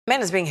A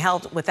man is being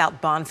held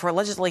without bond for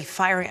allegedly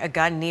firing a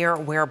gun near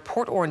where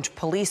Port Orange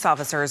police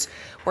officers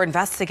were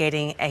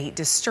investigating a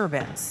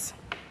disturbance.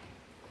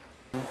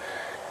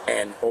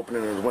 And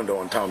opening his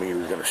window and telling me he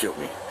was going to shoot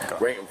me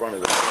right in front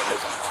of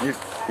the.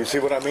 You see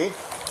what I mean?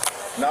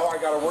 Now I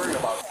got to worry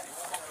about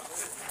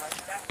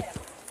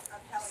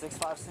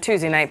it.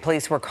 Tuesday night,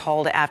 police were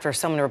called after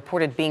someone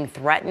reported being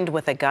threatened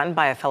with a gun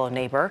by a fellow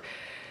neighbor.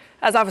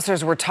 As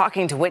officers were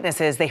talking to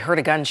witnesses, they heard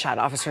a gunshot.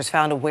 Officers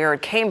found where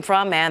it came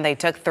from, and they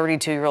took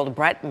 32-year-old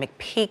Brett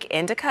McPeak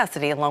into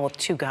custody along with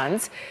 2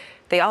 guns.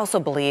 They also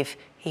believe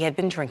he had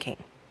been drinking.